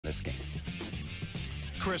this game.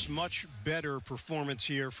 Chris, much better performance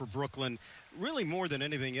here for Brooklyn, really more than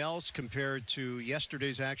anything else compared to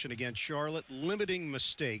yesterday's action against Charlotte, limiting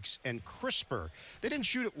mistakes and crisper. They didn't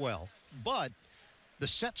shoot it well, but the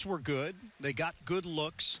sets were good. They got good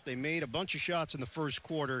looks. They made a bunch of shots in the first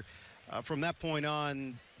quarter. From that point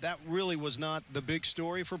on, that really was not the big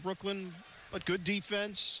story for Brooklyn, but good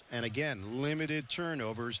defense and, again, limited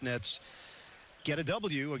turnovers. Nets get a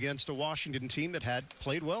W against a Washington team that had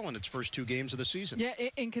played well in its first two games of the season. Yeah,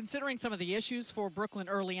 and considering some of the issues for Brooklyn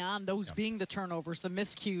early on, those being the turnovers, the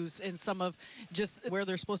miscues, and some of just where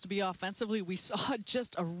they're supposed to be offensively, we saw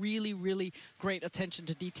just a really, really great attention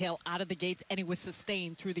to detail out of the gates, and it was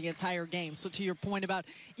sustained through the entire game. So to your point about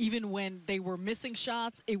even when they were missing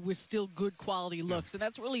shots, it was still good quality looks, and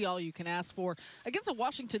that's really all you can ask for against a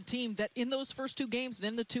Washington team that in those first two games and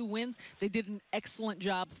in the two wins, they did an excellent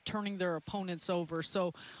job of turning their opponents over.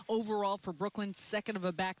 So overall for Brooklyn, second of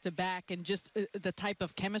a back-to-back, and just the type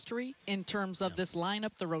of chemistry in terms of this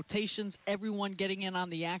lineup, the rotations, everyone getting in on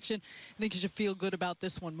the action. I think you should feel good about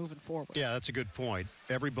this one moving forward. Yeah, that's a good point.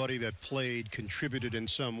 Everybody that played contributed in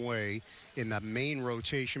some way in that main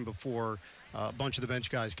rotation before a bunch of the bench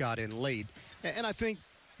guys got in late. And I think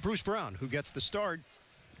Bruce Brown, who gets the start,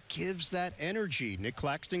 gives that energy. Nick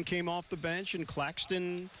Claxton came off the bench, and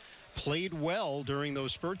Claxton played well during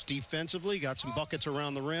those spurts defensively, got some buckets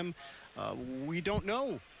around the rim. We don't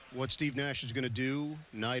know what Steve Nash is going to do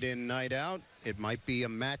night in, night out. It might be a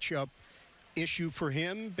matchup issue for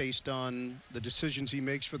him based on the decisions he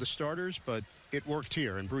makes for the starters, but it worked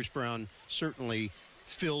here, and Bruce Brown certainly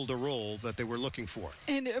filled a role that they were looking for.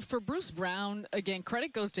 And for Bruce Brown, again,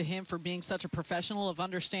 credit goes to him for being such a professional of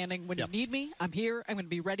understanding when you need me, I'm here, I'm going to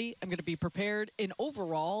be ready, I'm going to be prepared. And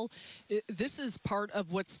overall, this is part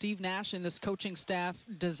of what Steve Nash and this coaching staff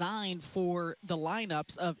designed for the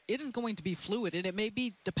lineups of it is going to be fluid, and it may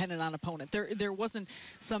be dependent on opponent. There wasn't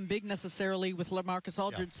some big necessarily with LaMarcus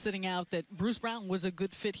Aldridge sitting out that Bruce Brown was a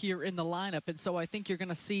good fit here in the lineup. And so I think you're going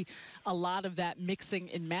to see a lot of that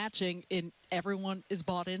mixing and matching in everyone is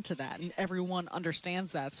bought into that, and everyone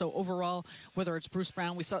understands that. So overall, whether it's Bruce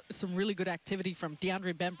Brown, we saw some really good activity from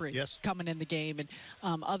DeAndre Bembry coming in the game, and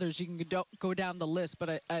others. You can go down the list,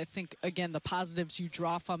 but I think, again, the positives you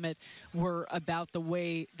draw from it were about the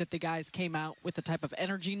way that the guys came out with the type of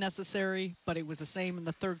energy necessary, but it was the same in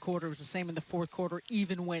the third quarter, it was the same in the fourth quarter,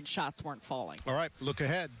 even when shots weren't falling. All right, look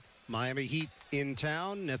ahead. Miami Heat in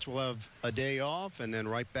town. Nets will have a day off, and then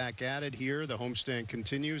right back at it here. The homestand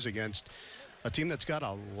continues against a team that's got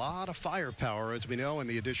a lot of firepower, as we know, in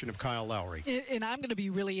the addition of Kyle Lowry. And I'm going to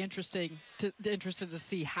be really interested to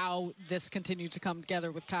see how this continues to come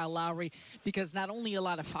together with Kyle Lowry, because not only a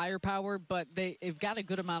lot of firepower, but they've got a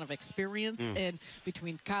good amount of experience. And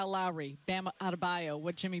between Kyle Lowry, Bam Adebayo,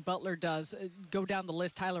 what Jimmy Butler does, go down the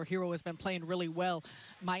list. Tyler Hero has been playing really well.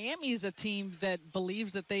 Miami is a team that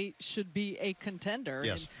believes that they should be a contender.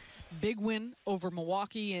 Yes. Big win over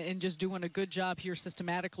Milwaukee and just doing a good job here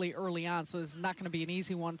systematically early on. So this is not going to be an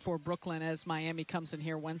easy one for Brooklyn as Miami comes in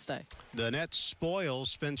here Wednesday. The Nets spoil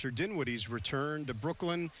Spencer Dinwiddie's return to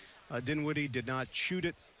Brooklyn. Dinwiddie did not shoot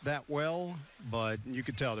it that well, but you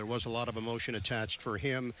could tell there was a lot of emotion attached for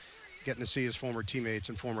him, getting to see his former teammates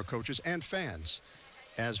and former coaches and fans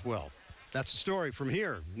as well. That's the story from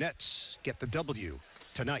here. Nets get the W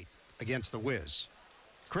tonight against the Wiz.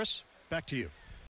 Chris, back to you.